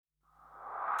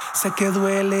Sé que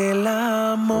duele el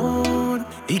amor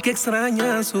y que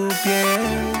extraña su piel,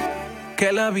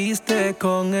 que la viste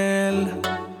con él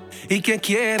y que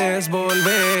quieres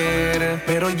volver,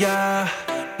 pero ya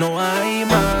no hay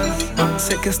más.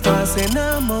 Sé que estás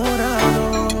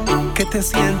enamorado, que te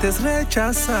sientes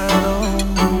rechazado.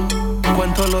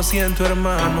 Cuánto lo siento,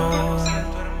 hermano.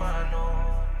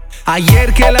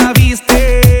 Ayer que la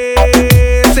viste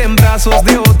en brazos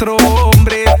de otro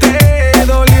hombre, te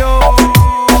dolió.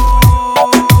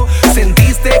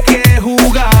 Sentiste que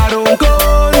jugaron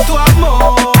con tu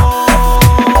amor.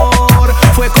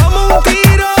 Fue como un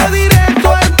tiro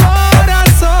directo al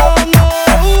corazón.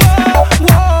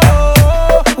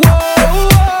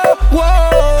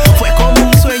 Fue como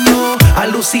un sueño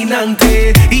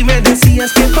alucinante y me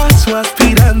decías que pasó,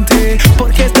 aspirante,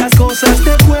 porque estas cosas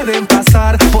te pueden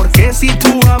pasar, porque si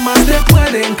tú amas te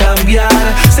pueden cambiar.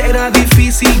 Será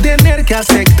difícil tener que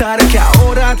aceptar que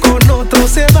ahora con otro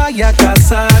se vaya a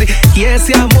casar, y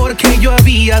ese amor que yo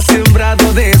había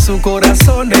sembrado de su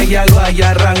corazón ella lo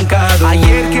haya arrancado.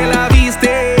 Ayer que la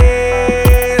viste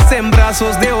en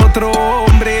brazos de otro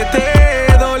hombre,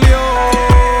 te dolió.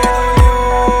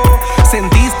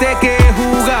 Sentiste que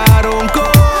jugaron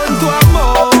con tu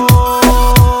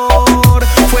amor.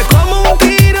 Fue como un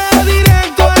tiro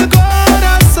directo al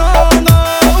corazón.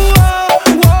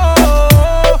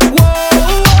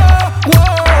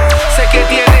 Sé que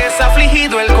tienes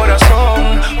afligido el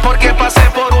corazón, porque pasé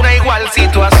por una igual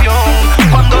situación.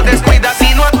 Cuando descuidas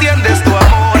y no atiendes tu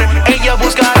amor, ella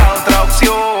buscará otra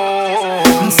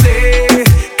opción. Sé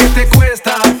que te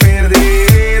cuesta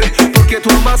perder, porque tú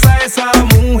amas a esa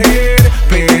mujer,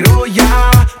 pero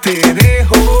ya te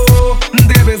dejó.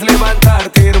 Debes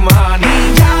levantarte, hermano.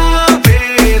 Y ya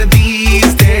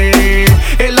perdiste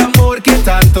el amor que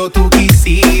tanto tú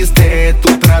quisiste.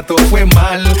 Tu trato fue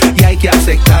mal y hay que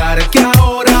aceptar que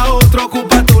ahora otro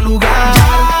ocupa tu lugar.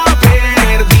 Ya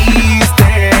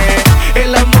perdiste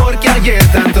el amor que ayer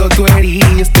tanto tú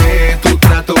heriste. Tu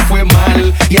trato fue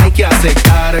mal y hay que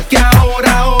aceptar que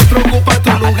ahora otro ocupa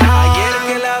tu lugar. Ayer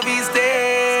que la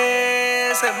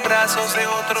viste en brazos de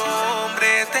otro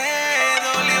hombre, te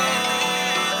dolió.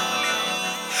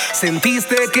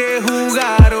 Sentiste que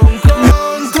jugaron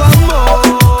con tu amor.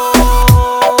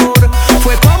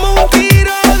 Fue como un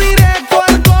tiro directo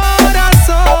al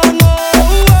corazón.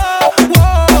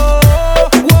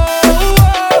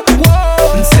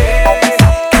 Sé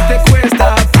que te cuesta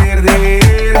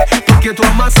perder, porque tú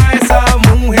amas a esa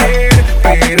mujer,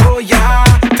 pero ya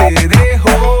te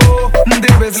dejó.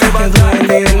 Debes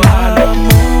levantarte, hermano.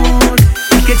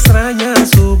 Y que extraña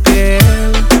su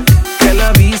piel, que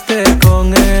la viste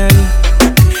con él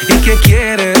y que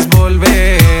quieres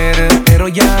volver, pero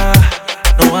ya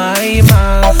no hay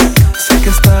más. Sé que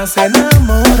estás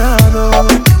enamorado,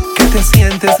 que te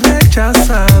sientes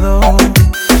rechazado.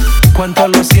 Cuánto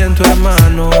lo siento,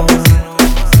 hermano.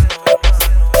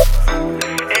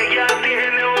 Ella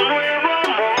tiene un nuevo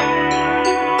amor,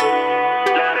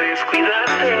 la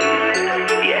descuidaste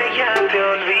y ella te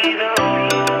olvidó.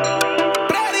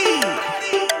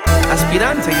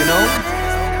 Aspirante, you know.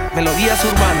 Melodías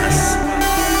urbanas.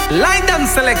 Line and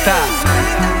selecta.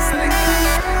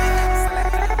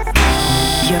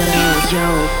 Yo,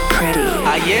 Pretty.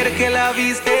 Ayer que la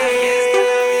viste